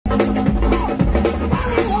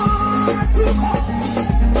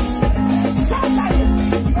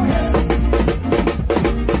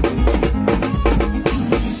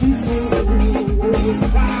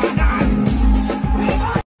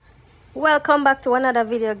welcome back to another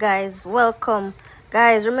video, guys. Welcome,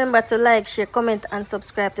 guys. Remember to like, share, comment and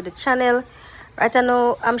subscribe to the channel. Right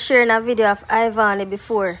now I'm sharing a video of Ivany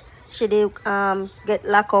before she did get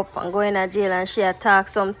locked up and go in a jail, and she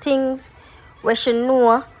attacked some things where she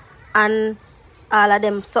know and all of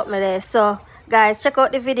them something there. So guys, check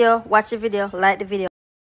out the video, watch the video, like the video,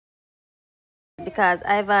 because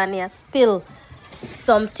Ivany has spilled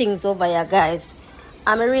some things over here, guys.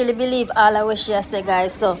 I really believe all of what she has said,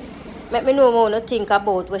 guys. So let me know what you think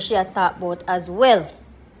about what she has talked about as well,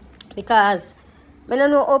 because I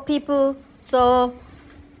don't know how people so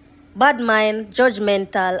bad mind,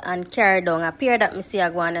 judgmental and carried on. Appear that me see her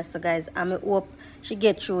go on, so guys, I hope she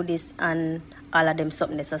get through this and all of them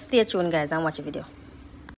something. So stay tuned, guys, and watch the video.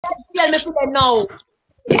 Tell me for them now.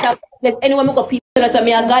 Bless anyone who got people that say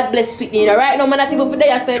me a God bless speaking. Right now, man, not even for them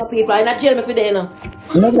I send people. I not jail me for them, you know.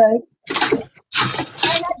 Okay.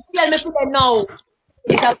 Tell me for them now.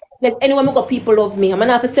 Bless anyone who got people love me. I'm not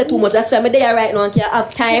have to say too much. That's why I'm there right now and can't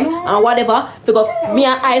have time and whatever. To go me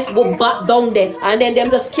and Ice go back down there. And then them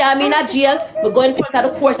just carry me in a jail. We go in front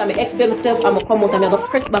of the court and I explain myself and I come out and I go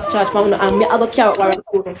press back charge and I go carry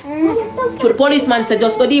warrant. So the policeman said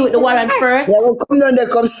just go deal with the warrant first. Yeah, we'll come down there,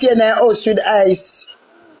 come stay in the house with Ice.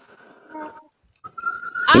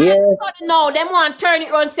 Yeah. Now, them want to turn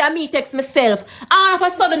it around, say me text myself. And if I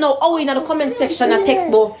sudden now, in the comment section, I text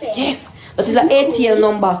about, yes, that is an ATL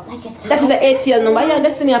number. That is an ATL number. You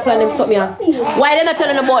understand your plan them something here? Why they not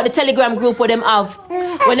telling about the Telegram group what them have?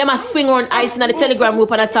 When them a swing around Ice in the Telegram group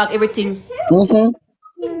and attack everything.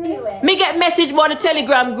 Me get message about the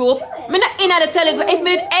Telegram group. Me not in the Telegram. If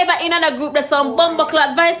me ever in a group, there's some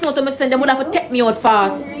bumbleclad advice note to me send, them would have to take me out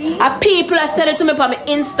fast. And people are sending to me on my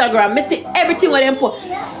Instagram. Me see everything with them put.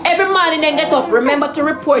 Every morning they get up. Remember to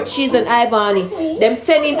report Cheese and Ivany. Them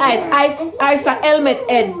sending Ice a helmet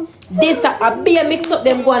head. This a beer mix up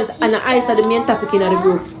them going and Ice are the main topic in the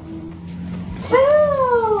group.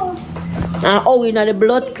 And in the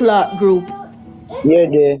blood clot group. Yeah,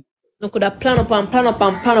 there. You could have plan up. You cannot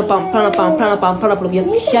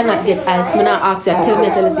get Ice. Me not ask you. Tell me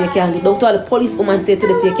you say you can't get. Don't tell the police woman say to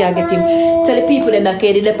the say you can't get him. Tell the people then that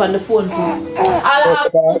they dep on the phone too. All I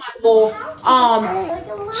ask go,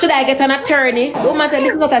 should I get an attorney? The woman said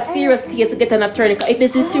this is not a serious case to get an attorney. If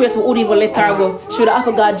this is serious, we would even let her go. Should I have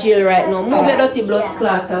to go to jail right now? Move your dirty blood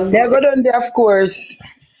clot. They go down there, of course.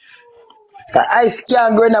 Ice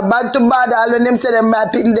can't go in a bad to bad. All of them say them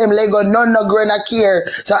picking them leg on, none no growing a care.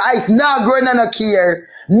 So Ice now growing a care.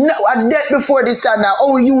 No, a death before this time now.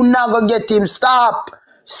 Oh, you now go get him. Stop.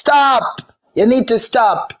 Stop. You need to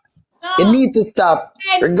stop. No. You need to stop.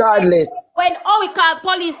 Regardless. When we call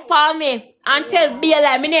police for me and tell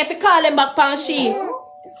BLI, me need to call them back pan she.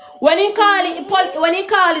 When he call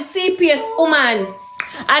the CPS woman,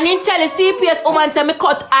 and he tell the CPS woman say me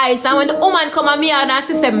cut Ice, and when the woman come at me and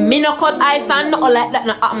sister me no cut Ice and nothing like that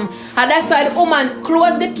no happen. And that's why the woman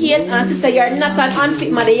close the case and sister you're not an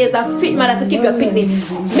unfit mother, you're a fit mother to keep your picnic.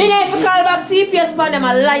 Me need to call back CPS for them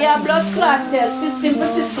a liar blood clot test system for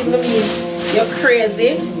system me. You're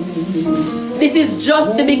crazy. This is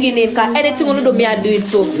just the beginning, because anything you do me I do it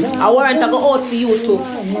too. I warrant to go out for you too.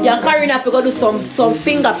 Your Karina have to go do some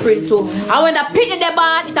fingerprint too. And when the pin in the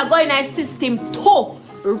band, it go in a system too.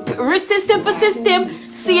 System for system,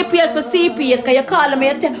 CPS for CPS, because you call them,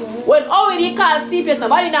 when you call CPS,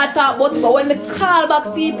 nobody not talk about it, but when we call back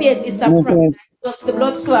CPS, it's a problem. Just the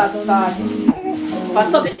blood clot start. For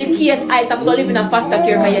something the case Ice, I'm going to live in a foster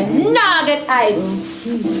care, because you not get Ice.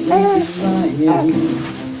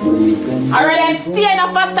 Alright, I'm staying in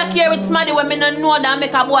a foster care with somebody when I don't know that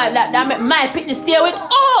make a boy that make my pitney stay with.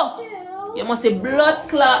 Oh! You must say blood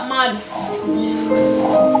clot, man.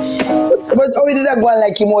 But how did that go on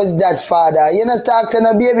like him was that father? You not talk to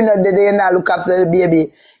the baby, not that you not look after the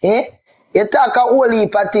baby. Eh? You talk a whole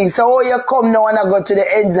heap of things. So how you come now and I go to the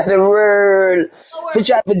ends of the world to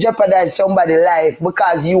try to jeopardize somebody's life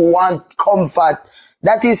because you want comfort?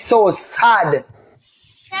 That is so sad.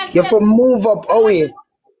 You have to move up, Howie.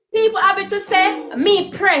 People have to say, me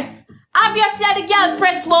press. Obviously, the girl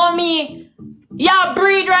press for me. You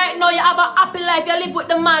breed right now, you have a happy life, you live with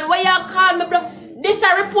the man. Why you call me, bro? This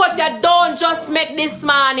a report you don't just make this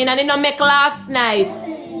morning and you don't make last night.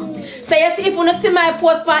 So you see, if you see my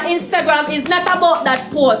post on Instagram, it's not about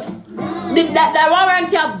that post. That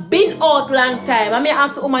warrant have been out long time. I may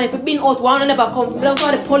ask the woman if it been out, why never come? I don't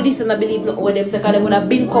call the police and I believe no what them say because they would have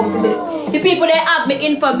been comfortable. The people they have me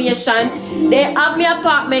information, they have me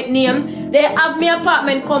apartment name, they have me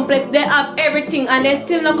apartment complex, they have everything and they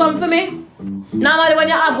still not come for me. Normally when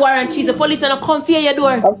you have warrant, the police don't come for your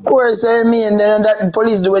door. Of course, I mean, then that the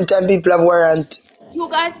police do when time people have warrant. you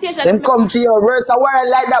guys station. Them come for you. Worse a warrant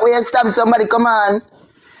like that where you stab somebody, come on.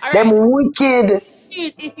 Right. Them wicked.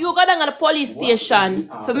 Please, if you go down to the police station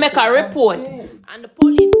to make a report and the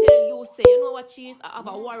police tell you, say, you know what, Cheese, I have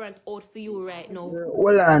a warrant out for you right now.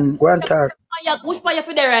 Hold on, go and talk. Which part you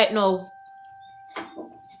for there right now?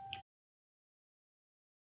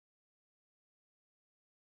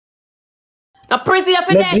 Now, prison you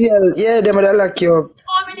for there? Yeah, them will lock you up.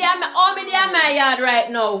 All me there my yard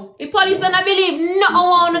right now. The police don't believe nothing I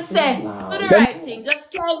want to say. Do the right thing.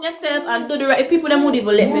 Just clean yourself and do the right. People that would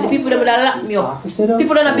even let me. The people that would lock me up.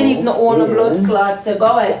 People don't believe nothing on the blood clot. So go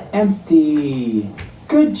away. Empty.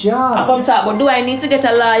 Good job. I come talk, but do I need to get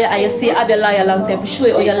a lawyer? And you say I have a lawyer long time for show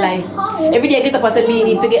you how you lie. Every day I get up and say me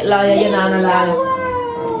need to get a lawyer. You're not a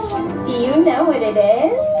lawyer. Do you know what it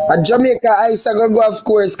is? At Jamaica, ice I go of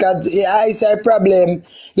course, cause ice a problem.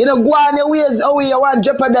 You know, go on your ways, oh, you want to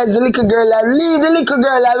jeopardize the little girl, leave the little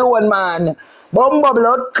girl alone, man. Bumble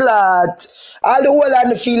blood clot. All the whole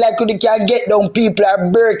and feel like you can get down people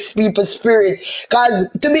or breaks people's spirit. Cause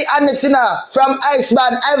to be honest, you know, from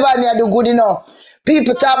Iceman, Ivany do good, you know.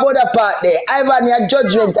 People talk about that part there. Ivany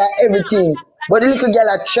judgment and everything. But the little girl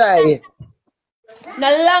a try. In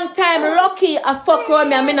a long time, lucky I fuck around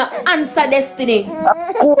me and me not answer destiny.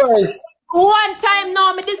 Of course. One time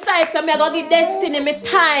now, me decide so me go give destiny me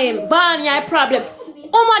time. Barney a problem.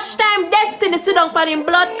 How much time destiny sit down for him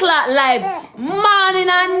blood clot live? Morning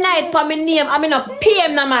and night for me name. I mean not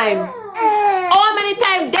PM na mine. How many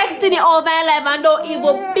times destiny over my life and don't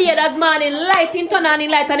even be as morning light in turn on in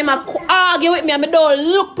light and him argue with me and me don't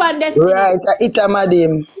look on destiny. Right, it's a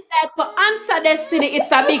madam. Like for answer destiny,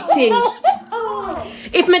 it's a big thing.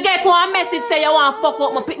 If me get one message say you want to fuck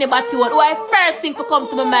up my pitney batty one, why first thing to come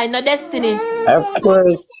to my mind, no destiny. Of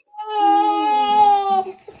course.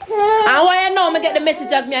 And why you know me get the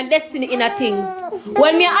message as me and destiny in a things.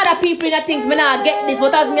 When me and other people in a things, me not get this,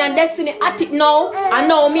 but as me and destiny at it now, and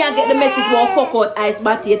now me and get the message want fuck out ice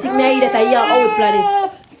batty. You think me I eat that a year how we plan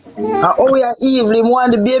it? And oh we are evil, I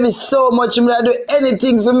want the baby so much, I'm gonna do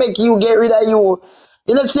anything to make you get rid of you.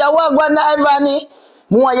 You know, see, I want to go to Ivany.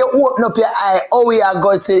 More you open up your eye, how we are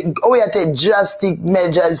going to, how we are take drastic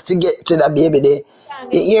measures to get to the baby there.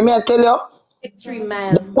 You hear me? I tell you. Extreme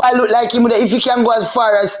man. The boy look like him. If you can go as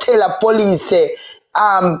far as tell a police say,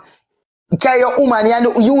 carry your woman,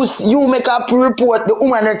 you make a report, the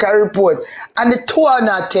woman make a report, and the two are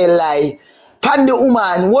not tell lie. Pan the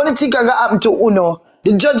woman, what do you think gonna happen to Uno?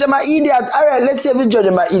 The judge am an idiot. All right, let's see if the judge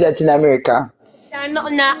am an idiot in America.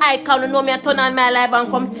 Nothing I can't know me turn on my life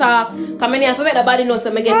and come talk. Come in here for make the body know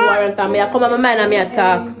so me get warrant and me I come on my mind and me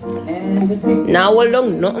talk. Now hold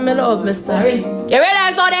on, nothing me love, me sorry. You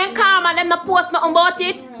realize how they calm and them not post nothing about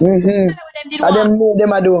it? I them know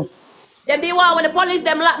them I do. Them be one when the police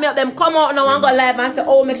them lock me up, them come out now and go live and say,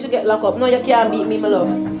 oh make sure you get locked up. No, you can't beat me, my love.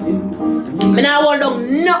 Me now hold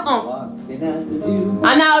on, nothing. And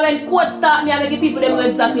now when court start me, I make people them know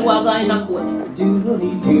exactly what going in a court.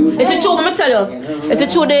 It's true, let me tell you.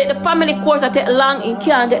 It's true, the family court that take long and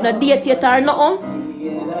can't get no date yet or nothing.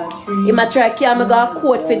 You might try to go to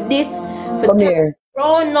court for this. For come here.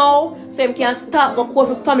 Round now, so you can start go court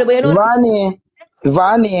for family. But you know,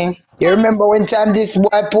 Ivany, you remember when time this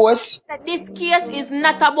boy post? This case is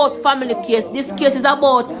not about family case. This case is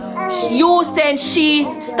about you saying she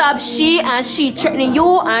stabbed she and she threatening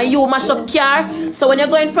you and you mash up car. So when you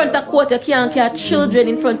go in front of court, you can't carry children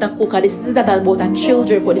in front of court. This is not about a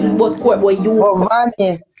children court. This is about court where you. Oh,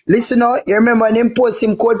 Ivany, listen now. You remember when him post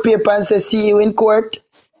him court paper and say see you in court?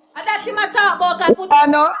 And that's him I talk about. I put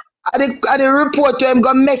the report to him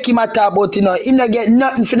gonna make him a talk about, you know. Him not get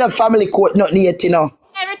nothing from the family court, nothing yet, you know.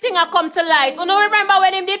 Everything I come to light. You know, remember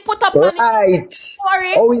when him did put up on right.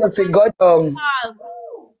 Sorry. Oh, you forgot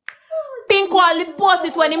Pink Wall post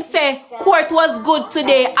it when him say court was good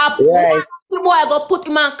today. Right. The boy go put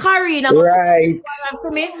him on Karina. Right.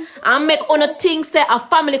 And make on a thing say a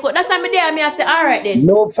family court. That's why me there me I say alright then.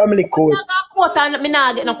 No family court. Court and me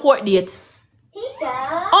not get no court date.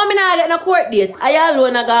 Oh, me not get no court date. I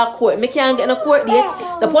alone I got court. Me can't get no court date.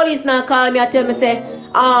 The police now call me and tell me say,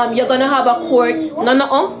 you're gonna have a court.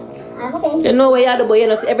 No. You know where you are the boy, you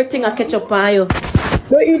know, so everything I catch up on you.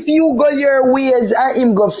 But if you go your ways and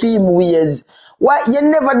him go film ways, why you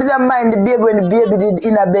never did mind the baby when the baby did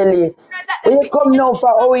in a belly? When you come now for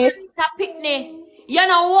Howie? You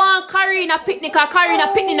know want Karina picnic, cause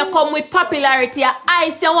Karina picnic no come with popularity.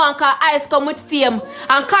 Ice you want cause Ice come with fame.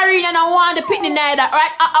 And Karina no want the picnic neither,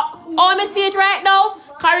 right? Oh, me see it right now?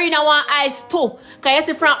 Karina want Ice too. Cause you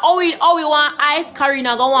see from Howie want Ice,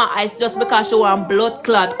 Karina go want Ice just because she want blood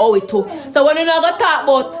clot Howie too. So when you not go talk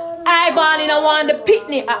about Ivany no want the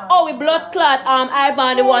pitney. We blood clot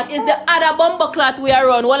Ivany one is the other bomber clot we are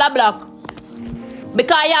run. Walla block.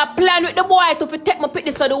 Because you plan with the boy to take my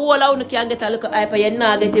pitney so the whole out can get a look at hyper. You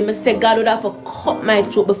not get him. I say God would have to cut my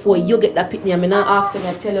throat before you get that pitney. I'm not asking,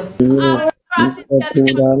 I tell you. Yes.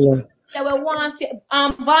 They will want to see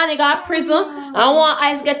Vani got prison. I want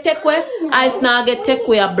ice get take away. Ice now get take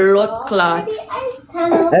away a blood clot.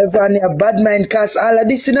 Ivany a bad mind cause all of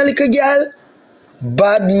this in a little girl.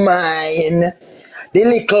 Bad mind. The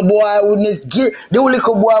little boy wouldn't get, the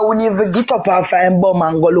little boy wouldn't even get up and find bum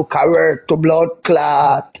and go look at work to blood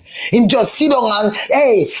clot. Him just sit down and,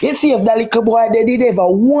 hey, you see if that little boy they did ever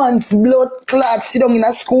once blood clot sit down in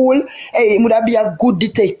a school, hey, he would have be a good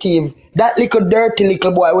detective. That little dirty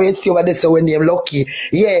little boy where you see over there so when him lucky.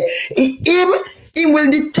 Yeah, him will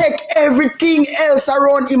detect everything else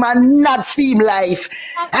around him and not film life.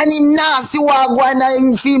 And him not see what going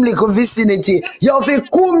on in film like vicinity. You have to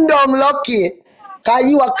come down lucky.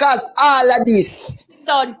 Cause you are cast all of this.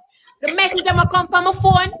 Done. The message them come from my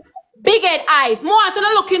phone. Big head eyes. More to the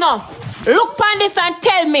look enough. Look pan this and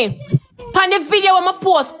tell me. Pan the video when I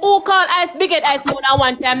post. Who call eyes big head eyes more than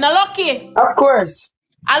one time? Now lucky. Of course.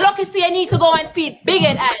 I lucky see you need to go and feed big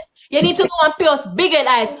head eyes. You need to go and pierce big head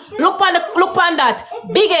eyes. Look pan that.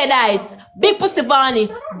 Big head eyes. Big pussy Vany.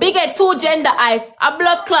 Big head 2 gender eyes. A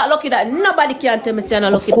blood clot lucky that nobody can tell me say I'm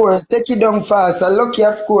not lucky. Of course, take it down fast. Lucky,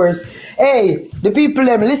 of course. Hey, the people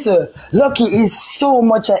them listen. Lucky is so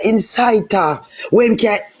much an insider. When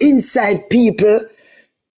can inside people,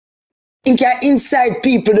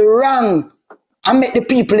 the wrong. I make the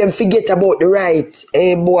people them forget about the right.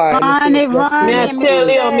 Hey boy, Me I tell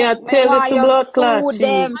you to blood clot.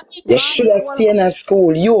 you should have stayed in a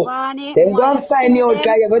school. You, them go and find you out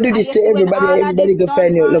because you're going to do this to everybody. Everybody go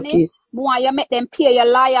find you out, Lucky. Boy, you make them pay your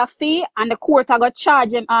lawyer fee and the court are going to charge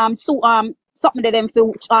them something to them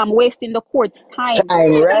for wasting the court's time.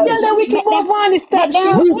 Right?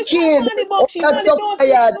 Wicked. That's so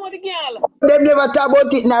tired. Them never talk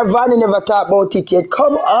about it, Vany never talk about it yet.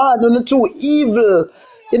 Come on, you're not too evil.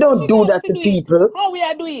 You don't do that to people. How we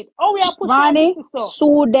are doing? How we are pushing Vany,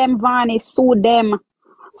 sue them, Vany, sue them.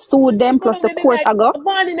 Sue them plus the court ago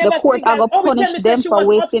punish them for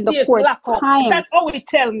wasting the court's time. That's how we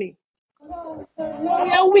tell me. We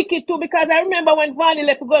are wicked too because I remember when Vany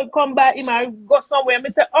left to go come back him and go somewhere. I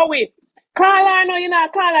said, oh wait, call her no,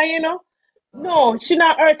 call her, No, she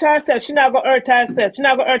not hurt herself. She not go hurt herself. She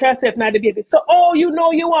not go hurt herself now the baby. So you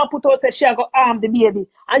want to put out say she go harm the baby.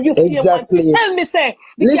 And you exactly. Tell me say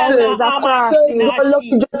listen, so you go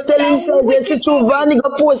lucky just tell him say it's true Vany go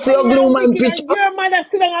post the ugly woman picture. Your mother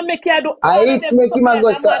sit down and make you do I hate make him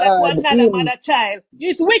go so hard. Child.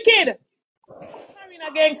 It's wicked.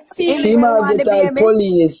 See man get all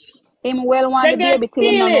police. Him well want the baby tell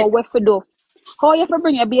him no what to do. How you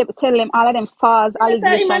bring your baby tell him all of them false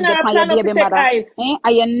allegations upon your baby mother?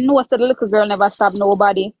 And you know so the little girl never stab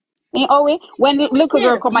nobody. When the little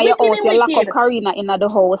girl come at your house, you lock up Karina in the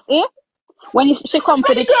house. When she come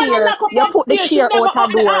for the chair, you put the chair out her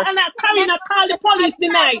door. And Karina call the police the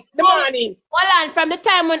morning. Well, and from the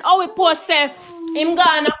time when we post him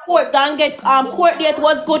gone to court, gone get court date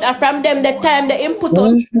was good, and from them the time the input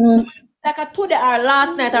on like I told you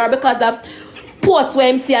last night or because of post where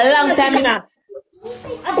him see a long time.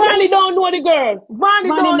 Vany don't know the girl. Vany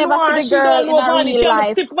don't never know her. see the girl in her real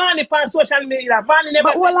life. She Vany on social media. Vany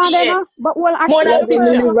never see her. But well, actually,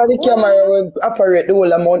 the camera will operate the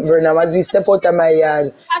whole amount for now as we step out of my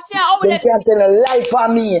yard. They can't tell a lie for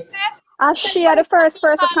me. I share the first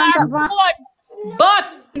person contact Vany.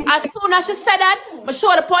 But as soon as she said that, I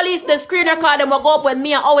show the police the screener card them will go up when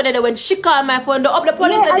me and over there when she called my phone. Up the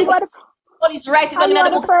police said police right it down in the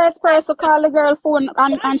book. The first person call the girl phone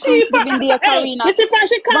and she's giving the Karina. You see, when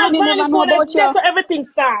she called Vany phone, that's how everything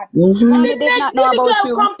starts. The next day the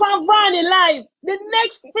girl come from Vany live. The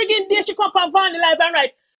next friggin' day she come from Vany live and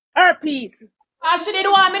write her piece. She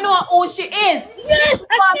didn't want me to know who she is. Yes,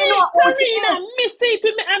 I see Karina. Miss it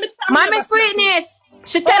with me. Mommy sweetness.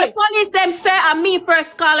 She tell the police them say I'm me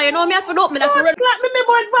first caller. You know me have to do me have to run.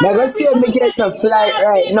 I'm gonna see me get a flight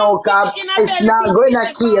right now, cause it's not going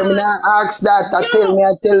to kill me. Now ask that. I tell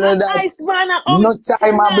her that. No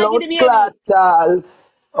time my blood clot all.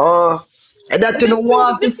 Oh, that you don't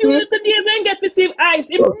want to see.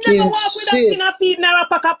 Fucking shit.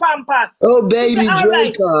 Oh baby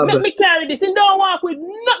Jacob. Let me carry this. And don't walk with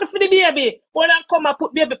nothing for the baby. When I come and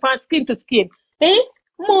put baby pan skin to skin. Eh?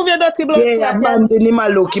 Move your dirty blood clot. Yeah, abandon him a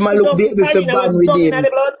look baby for ban with him. The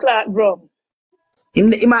blood clot, bro.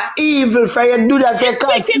 Him a evil for you do that for you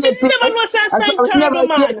can't see it. Never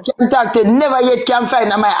yet can talk to never yet can find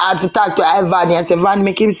my heart to talk to Ivany and say Van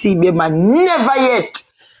make him see baby man. Never yet.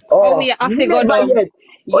 Oh, we have to go never down. yet.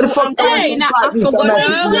 What the You fuck and I want to Karina part have me to from go my When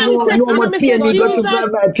pitney? down. You Vani know text me, how no, much me say, pain me got to Jesus, grab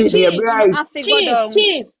my pitney, cheese. You right? have to go Cheese, down.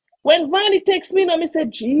 cheese. When Vani texts me, no, me say,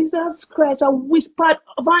 Jesus Christ, I whispered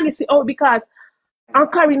Vani say, oh, because,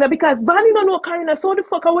 and Karina, because Vani don't know Karina, so the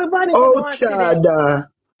fuck away Vani for no accident. Outside.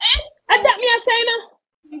 And that me a say, no.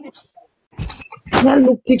 Yeah,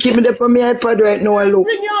 look, keep me there for me iPad right now, look.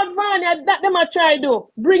 Bring you out, Vani, and that them a try do.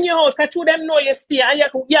 Bring you out, cause you them know you stay, and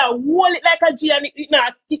you, yeah, hold it like a G, and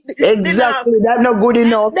Exactly, that not good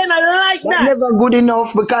enough. then I like That that. never good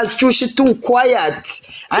enough because she too quiet.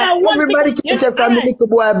 And Yeah, one thing, everybody can say from the little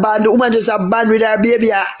boy band, the woman just a band with her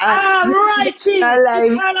baby and she right, in cheese. her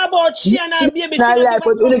life. It's all about she Yeah, and she her in baby. her She don't life, give a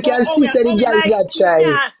but when you fuck can about see, say the how we girl like. that You try.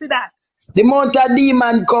 can't see that. The mount of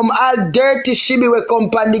demon come all dirty shibby we come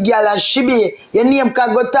pan the girl and shibby. Your name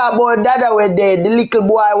can go talk about dada we there, the little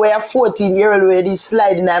boy where 14-year-old where he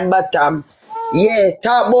slide in her bottom. Yeah,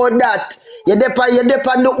 talk about that. You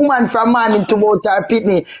depend the woman from morning to about her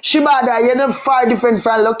pitney. Shibada, you're not far different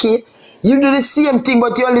from Lucky. You do the same thing,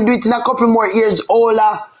 but you only do it in a couple more years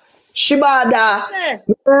older. Shibada, Yeah.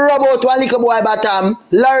 you rub out one little boy bottom.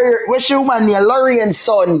 Larry, what's your woman name? Larry and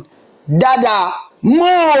son. Dada,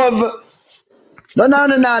 move! No,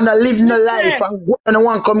 live no life Listen, and go and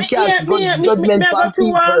want come cast good me judgment I on go to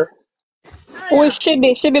people. Who is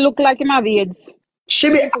Shibby? Shibby look like him have AIDS.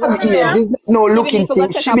 Shibby have AIDS. It's not no Shibby looking need to go thing.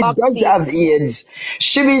 take a Shibby does vaccine. have AIDS.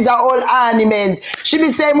 Shibby is a whole ornament. Shibby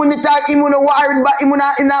say him talk him no worried but him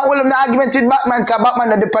not all of the argument with Batman because Batman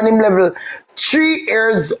not upon him level. 3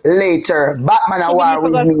 years later, Batman a Shibby need war to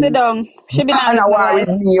with go sit me. down. Shibby not Batman live a no war life. with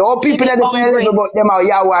me. All people Shibby that don't live hungry. about them out,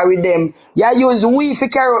 you war with them. You use we for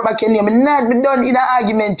carry out back in name. Me done in an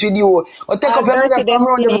argument with you. Or take up your Dirty mother from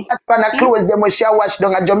around the destiny. Batman and close them when she wash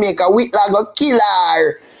down at Jamaica. Whitlaw go kill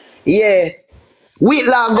her. Yeah.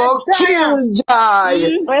 Whitlaw I go tire. kill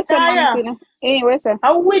Joy. Where's the man Tire. seen? Hey, where's the?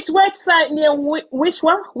 Which website near which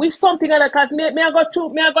one? Which something like that? Me I got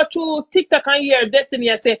to TikTok and hear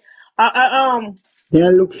Destiny. I say, Yeah,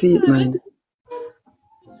 look feet, man.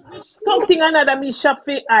 which something another me shop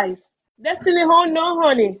for eyes. Destiny, oh no,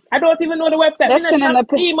 honey. I don't even know the website. Me not Destiny shop not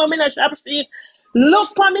emo, me not shop sheet.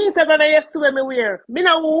 Look for me, so that I swear me wear. Me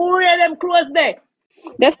not wear them clothes there.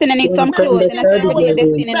 Destiny need Can't some find clothes. the And I say Cardi for give girl there.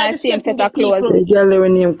 Destiny in the The same same thing set the of clothes. people. The girl there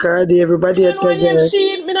named Cardi. Everybody Me a don't know tag any her.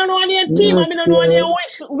 Sheen, me don't know any team, Not me don't know any here.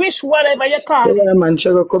 wish whatever you call Yeah, it. man, she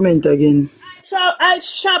go comment again. I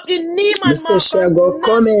shop in Me Neiman say she Marcus, go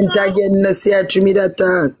comment National, again. No see her to me that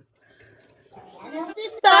talk.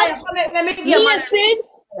 Sisters,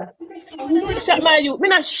 Macy's. Don't shop my youth. Me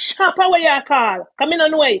not shop away you call. Come in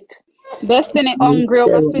and wait. Destiny Mm, hungry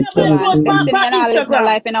yeah, over we Shop my can't Switzerland. clothes find back her. Destiny back and I live no Instagram.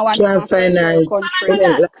 life in a one Can't find first her. world Follow country.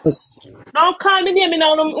 that. Comment last. Don't call me name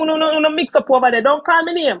now. No mix up over there. Don't call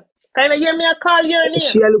me name. Can you hear me? I call your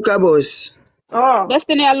She name. a look a boss. Oh.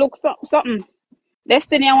 Destiny I look something.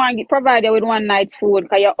 Destiny I want to provide you with one night's food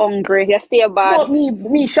because you're hungry. You stay bad. But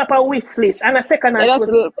me shop a wish list and a second You hand just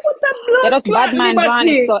clothes. Put a you blood just bad clot mind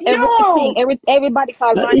Vani. liberty. So Yo! everybody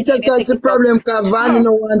call Vani It a name, you cause take the it up. problem because Vanny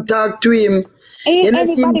no want talk to him. You know,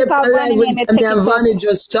 see him Everybody there call for life Vani when name, you me take and it up. Vanny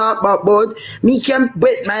just talk about me can't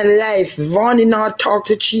bet my life. Vanny not talk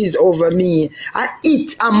to cheese over me. I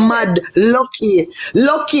eat a mad lucky.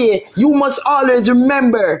 Lucky, you must always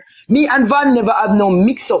remember. Me and Van never have no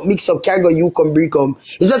mix up, cargo you come bring come.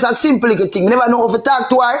 It's just a simple little thing. Never know how to talk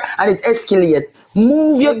to her and it escalate.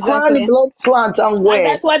 Move your chronic Exactly. blood clot and go. And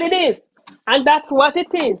that's what it is. And that's what it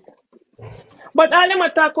is. But all them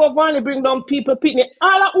talk about Vanny bring down people pitney.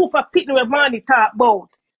 All of who for pitney where Vanny talk about.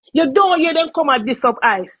 You don't hear them come and diss up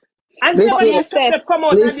ice. I never Listen, hear you say? Joseph come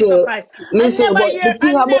out and diss up ice. I listen, never but hear the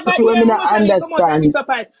thing about you, I mean, I Rosalie come out and understand. diss up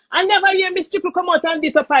ice. I never hear Miss Triple come out and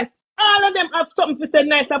diss up ice. All of them have something to say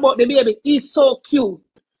nice about the baby. He's so cute.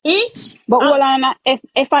 But hold on, if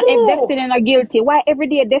Who? Destiny not guilty, why every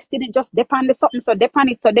day Destiny just depend on something? So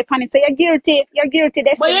depend it. So you're guilty,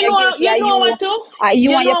 But Destiny, you're guilty. you know what too? Are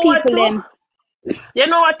you You and your know what people too? them? You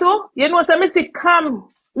know what too? You know, so Missy Cam,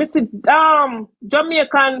 Mr.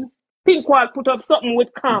 Jamaican Pinkwall put up something with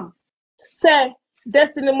Cam. Say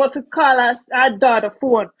Destiny must call her daughter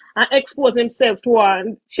phone and expose himself to her.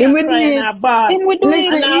 And she He will do crying it. her boss. Him we do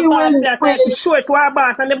Listen, And it. her he boss will said do to it. show it to her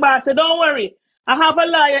boss. And the boss said, don't worry. I have a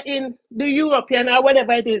lawyer in the European or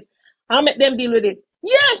whatever it is. I'll make them deal with it.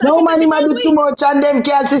 Yes, and No she man, said he she might gonna do do too it. much and them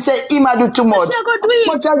can't say he might do too much. She gonna do As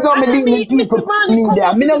it. much as how me And then deal with people Mr. Barney me come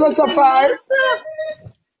there. out Me with not it. go Me so say, far. nice.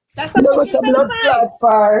 That's Me a not go fucking so blood 35. clot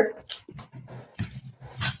far.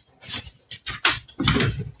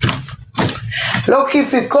 Look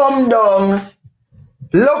if you come down,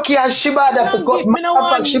 Lucky and Shibada for cut. Matter of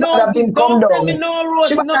fact, Shibada been come down.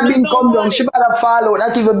 Shibada been come down. Shibada fall out.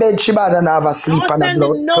 Not even bed. Shibada never sleep on the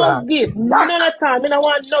blood clot. No gift. None of the time. I don't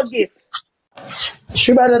want no gift.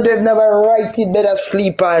 Shibada they've never right it better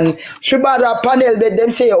sleep on. Shibada panel bed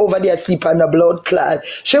them say over there sleep on the blood clot.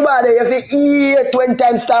 Shibada if you eat 20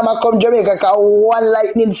 times time I come Jamaica cause one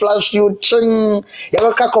lightning flash you ching. You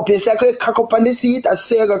go cock up, you say cock up on the seat, I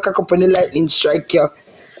say you go cock up on the lightning strike you.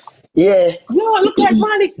 Yeah. Yo, look like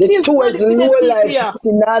Vani the two is low life, but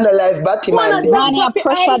nano life, but man. Vani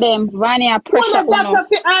pressure them. Vani pressure uno.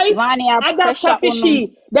 Vani pressure uno.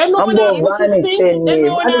 They know when I pussy sting. They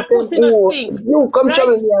know when I pussy not sting. You come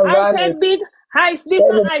trouble me and Vani. I said big, ice this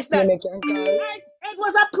and ice that. It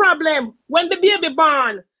was a problem when the baby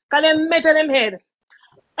born. Can they measure them head?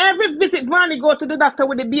 Every visit, Vani go to the doctor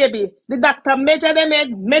with the baby. The doctor measure them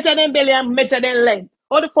head, measure them belly, and measure them leg.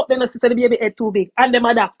 How the fuck they not say the baby head too big? And them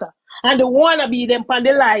a doctor. And they wanna be them on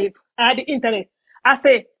the live or the internet. I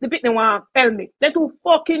say the people want to tell me. They too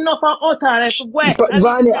fucking enough and utter like wet. But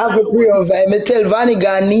Vani have a pray over him. I tell Vani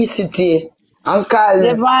Ghanicity and call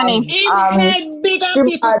head big and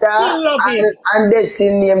people still love him. And they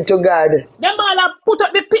sing him to God. Them all put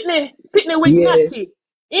up the pitney with Natty.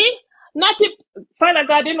 Natty, Father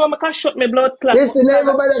God, you know I can shut my blood clot. Listen,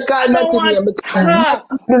 everybody call Natty name.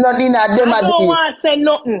 Do not need a them. I don't want to say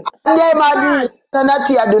nothing. Them are this.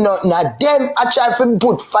 Natty I do not know. Them I try to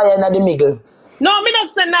put fire in the middle. No, me not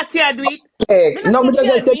say Natty I do it. Yeah. No, me just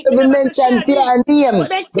say every mention their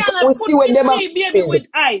name. Because we see what them are baby with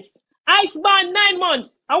ice. Ice born 9 months.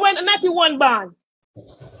 I went Natty 1 born.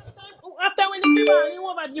 After when the born, you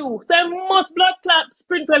overdue. So most blood clot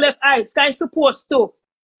sprinkle left ice. Kind supposed to.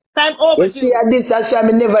 Time over. You see, at this, that's why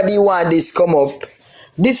I never do want this come up.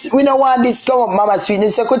 This, we don't want this come up, Mama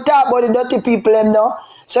Sweetness. So, could talk about the dirty people, them now.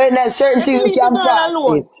 So, in certain things, we can pass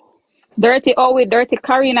it. Dirty, always dirty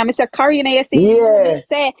Karina. I say, Karina, you see,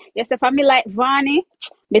 you say, for me like Vani,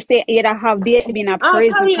 they say, either have baby in a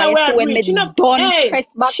prison. Because when me done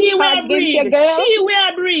press back charge against your girl, she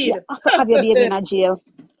will breed. You have to have your baby in a jail.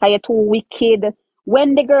 Because you're too wicked.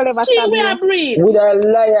 When the girl ever stab you, with her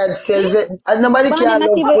liar self, and nobody can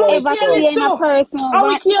love person. How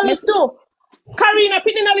we kill this too? Karina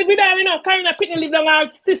Pitney live with her, you know. Karina Pitney live in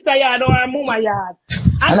her sister yard or her mama yard.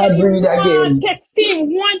 And I breed again. Take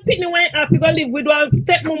team, one Pitney went up to go live with her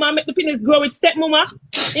stepmama, make the Pitneys grow with stepmama.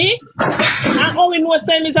 And all we know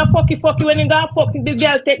saying is a fucky when you go fuck the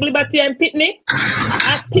girl take liberty and Pitney.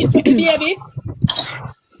 And teach the baby.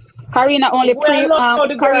 Karina only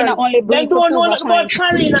Karina only brings to prove a point.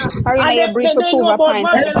 Karina you bring to prove a point.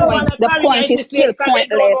 The point is still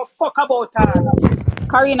pointless.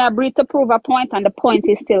 Karina brings to prove a point and the point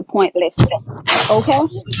is still pointless. Okay?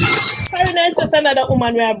 Karina is just another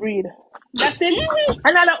woman we are breed. That's it.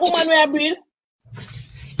 Another woman we are breed.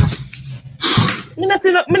 Me not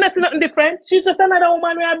see nothing different. She's just another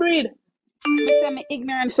woman we are breed. I say me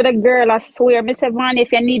ignorant for the girl, I swear. Me say, Vani,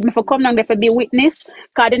 if you need me for come down there for be witness,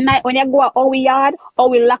 because the night when you go out our yard, or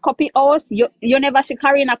we lock up your house, you never see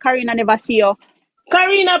Karina never see you.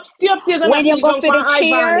 Karina stay upstairs and when you go for the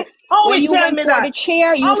chair, when you went for the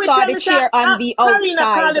chair, you saw the chair on the outside. Karina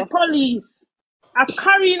called the police.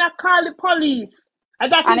 Karina called the police.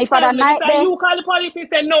 And if on the night there, you call the police, he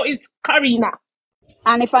said, no, it's Karina.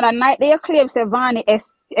 And if on the night they claim, say, Vani,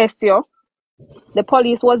 you. The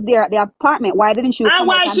police was there at the apartment. Why didn't you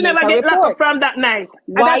come out and make a report? Why she never get locked up from that night?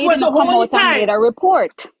 Why you didn't come out and make a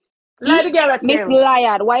report? Miss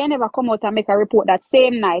Liard, why you never come out and make a report that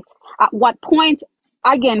same night? At what point,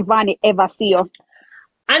 again, Vani ever see you?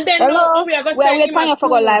 And then, hello? We are going to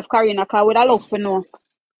go live, Karina, because we don't look for no.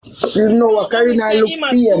 You know what, Karina, I look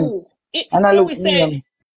for him. And I look for him.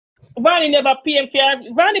 Vani never pay him for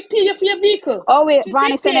your... Vani pay you for your vehicle. Oh, wait.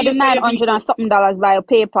 Vani sent you the $900 and something via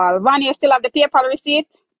PayPal. Vani, you still have the PayPal receipt?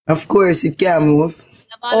 Of course, it can move.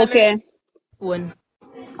 Okay. Phone.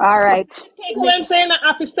 All right. What I'm saying, I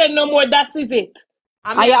have to send no more. That is it.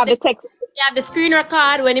 I have the text. You have the screen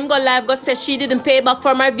record when him go live, go say she didn't pay back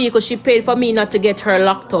for my vehicle. She paid for me not to get her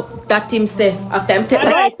locked up. That him say after him take.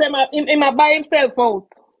 Alright, him buy himself out.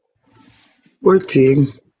 What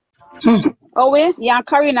thing? Oh, wait, yeah,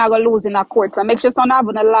 Karina go lose in a court. So make sure someone have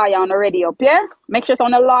a lawyer on the ready up, yeah? Make sure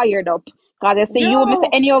someone lawyered up. Because they say you, Mr.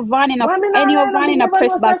 Any of Van in a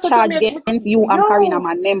press back charge against you and Karina,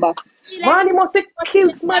 man, member. Vani must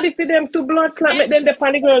kill somebody for them to blood clot, make them the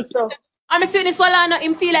panic girl stuff. I'm saying this while I know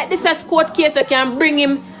him feel like this is court case. I can bring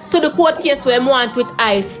him to the court case where him want with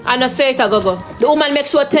ice. And I say it a go. The woman make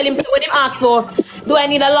sure tell him, so when him ask for, do I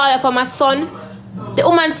need a lawyer for my son? The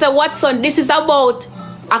woman say, what son? This is about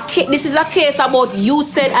This is a case about you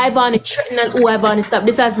said Ivany threatened and who Ivany stopped.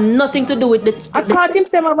 This has nothing to do with the. I caught him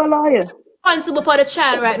saying I'm a lawyer. Responsible for the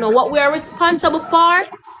child right now. What we are responsible for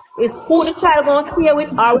is who the child gonna stay with,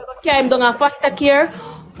 or we gonna carry him down in foster care,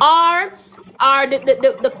 or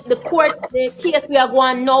the court, the case we are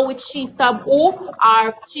going now with she stab who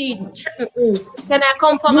or she threaten who. Can I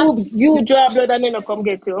come from you draw blood and then I come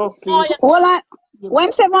get you. Okay. Oh, yeah. Hold on.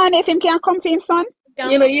 When 7 if him can come for him, son?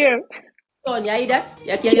 You know, here. Son, you hear that?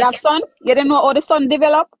 You have son? You don't know how the son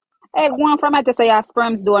develop? Hey, one from it to say your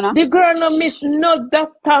sperm's donor. The girl no miss no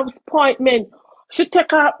doctor's appointment. She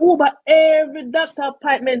take her Uber every doctor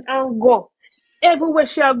appointment and go. Everywhere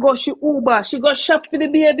she go, she Uber. She go shop for the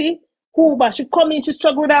baby. Uber. She come in, she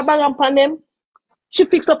struggle with her bag and pan them. She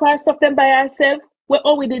fix up her stuff them by herself. We're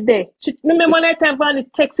all with it there. She remember that time Vanny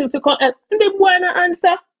text him to come help. The boy no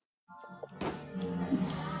answer.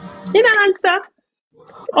 He no answer.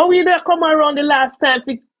 Oh, we did come around the last time.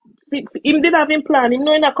 Him did have him plan. Him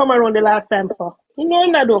know he not come around the last time for. He know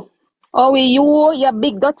he not do. Oh, you, your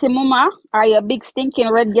big dirty mama, or your big stinking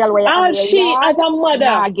red girl where you All she as a mother.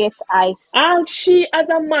 Nah, get ice. All she as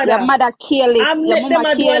a mother. Your mother careless. I'm Your let mama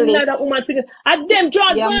them careless. another woman thing. And them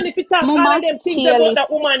George man if you talk all of them things about that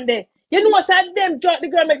woman there. You know say them George the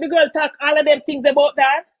girl make the girl talk all of them things about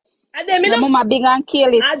that. And them your mama big and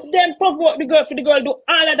careless. As them provoke the girl for the girl do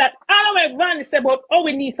all of that. All of what Vanny say about how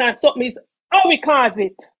we need and something is how we cause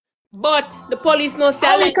it. But the police no say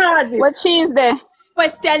how we cause it. What she is there?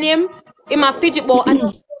 Question him. In my fidget ball, I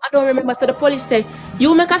don't remember. So the police say,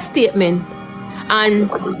 you make a statement and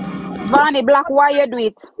Vanny, black, why you do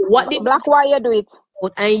it? What did black, why you do it?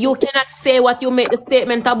 And you cannot say what you make the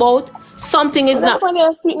statement about. Something is not.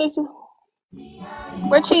 Sweetness.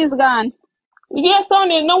 Where she is gone? Yes,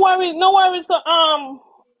 honey. No worries. No worries. So,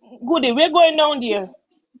 goody, we're going down there.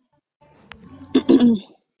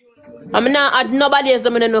 I'm not add nobody else.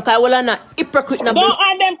 I'm not know because I will not hypocrite. Don't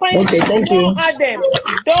add them. Okay, thank you. Don't add them.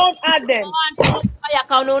 Don't add them.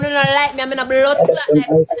 No, like me. I'm in a blood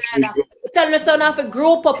clot. Tell me son of a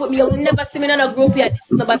group up with me. You will never see me in a group here.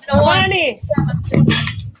 This is nobody. No one.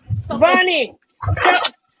 Vanny.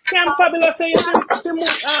 Can't fabulous say you should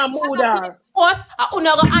move her. Us, I will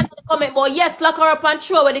not go answer the comment, but yes, lock her up and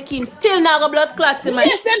throw away the king. Still now got blood clots in my.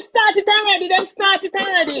 Yes, them start it already. Them start it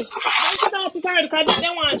already because they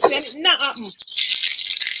want to and it not happen.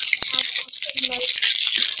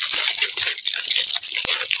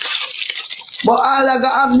 But all I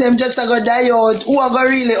got have them just go die out. Who are go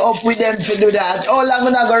really up with them to do that? All I'm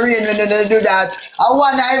gonna go rain when they do that. I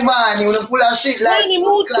want Ivany with full of shit like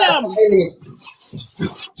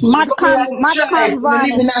Mad can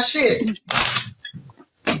live in a shit.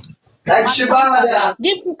 Like Shibada.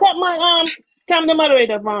 Cut my Come the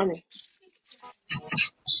moderator, Vanny.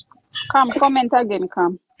 Come, comment again,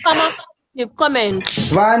 come. Come on, give comment.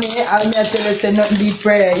 Vanny, I'll me tell you say nothing beat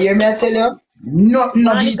prayer. You hear me tell you?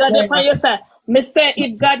 Nothing beat prayer. Mr.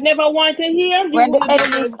 If God never want to hear, when the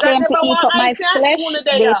enemies came to eat up my flesh,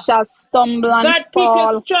 they shall stumble and God fall.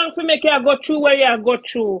 keep you strong to make you go through where you go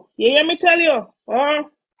through. You hear me tell you?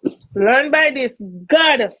 Learn by this.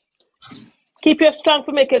 God keep you strong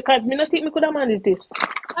to make it, because me not think me could have managed this.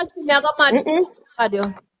 I got mad.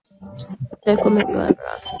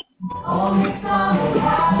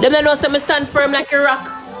 Them don't know say me stand firm like a rock.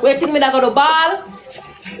 Waiting me that go to ball.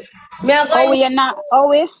 Me a go.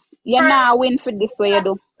 You're not win for this way you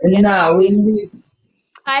do. You're not win this.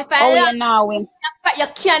 You're not win. You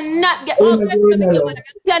cannot get you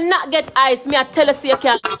cannot get ice. Me I tell you, so you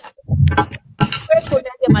can't. They tell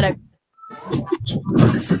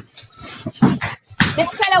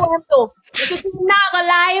you what him do. If you not go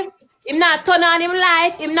live, him not turn on him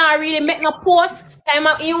live, him not really make no post. Time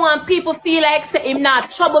you want people feel like say him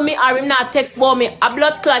not trouble me or him not text about me. A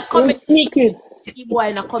blood clot comment. Sneaky. See boy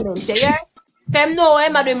in a comment, you hear? Them know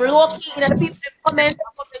him and them low key in the people comment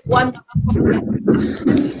one.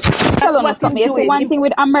 Tell me something. You see one thing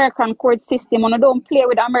with American court system, and don't play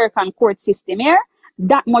with American court system here.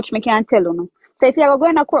 That much me can't tell you. No. So if you're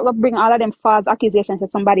going to court, go bring all of them false accusations that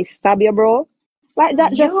somebody stab you, bro. Like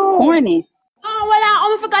that, just corny. Oh well, I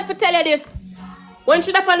almost forgot to tell you this. When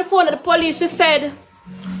she up on the phone at the police, she said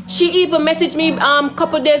she even messaged me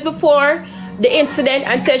couple days before the incident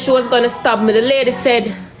and said she was gonna stop me. The lady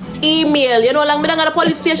said, email. You know, like me down at the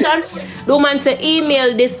police station, the woman said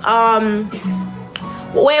email this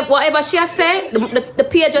whatever she has said, the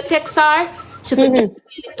page of text her, she could email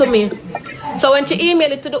it to me. So when she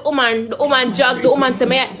emailed it to the woman jogged the woman said,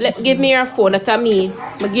 give me your phone, that's me.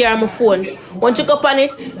 I give her my phone. Once you go up on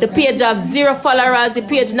it, the page have 0 followers, the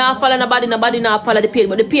page not follow nobody not follow the page,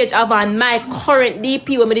 but the page have on my current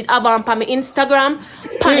DP when I did have on my Instagram.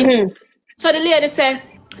 So the lady said,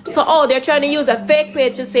 So, oh, they're trying to use a fake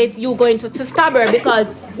page to say it's you going to stab her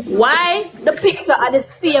because why the picture are the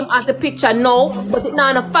same as the picture now, but it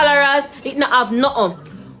not have followers, it not have nothing.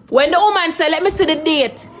 When the woman said, let me see the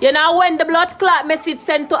date, you know when the blood clot message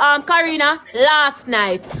sent to Karina last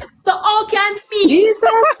night. So how can me, Jesus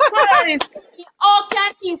Christ, how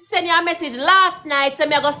can he send you a message last night, say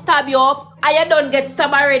me I go stab you up, and you don't get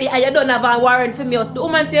stabbed already, and you don't have a warrant for me? The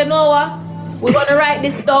woman say, you know what? We're going to write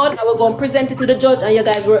this down and we're going to present it to the judge and you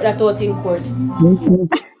guys work that out in court.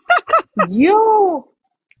 yo.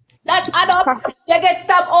 That add up, you get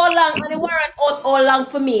stabbed all long and the warrant out all long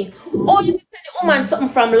for me. Oh, you send the woman something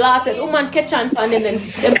from last year. The woman catch on and then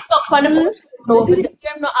them stuck on the phone. No,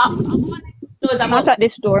 Not at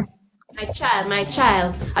this door. My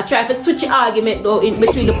child. I try to switch the argument though in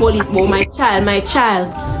between the police, but my child.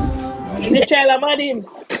 The child I'm at him.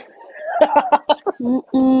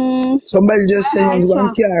 Somebody just said he's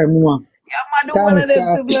going to carry me, man. Thanks,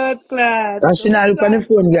 blood clot. And she not look on the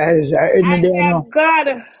phone, guys. I heard me there now.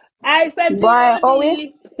 God, I said, boy,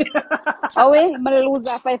 Howie, I'm gonna lose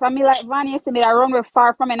that fight. If I mean like Vanya, you see me, I run very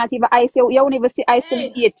far from it, not even ice. You won't even see ice till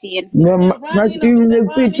 18. No, not even the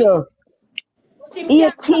picture.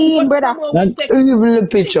 18, brother. Not even the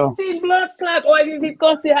picture. 16 blood clot, or if it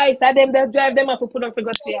goes to ice, and them that drive them up to put up to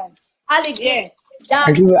go to ice. Alex, yeah.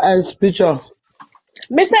 I give her ice picture.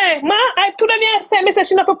 Me say, ma, I told her say, me say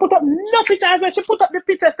she not to put up no picture. As when she put up the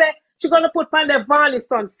picture, say she gonna put on the Varney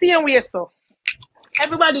son. Same way so.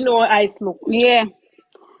 Everybody know how ice look. Yeah.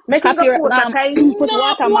 Make it go put watermark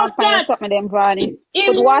on your something them Varney.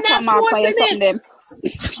 Put watermark on your something them.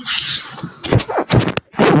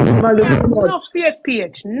 No fake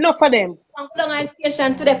page. No for them. I'm going ice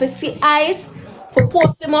station today for see ice. For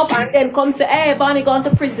post him up and then come say, hey, Barney gone to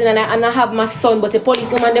prison and I have my son, but the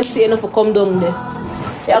police woman them say enough for come down there.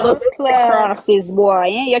 You go to crosses, boy.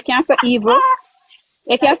 You can't say evil.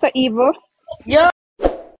 You can't say evil. Yo,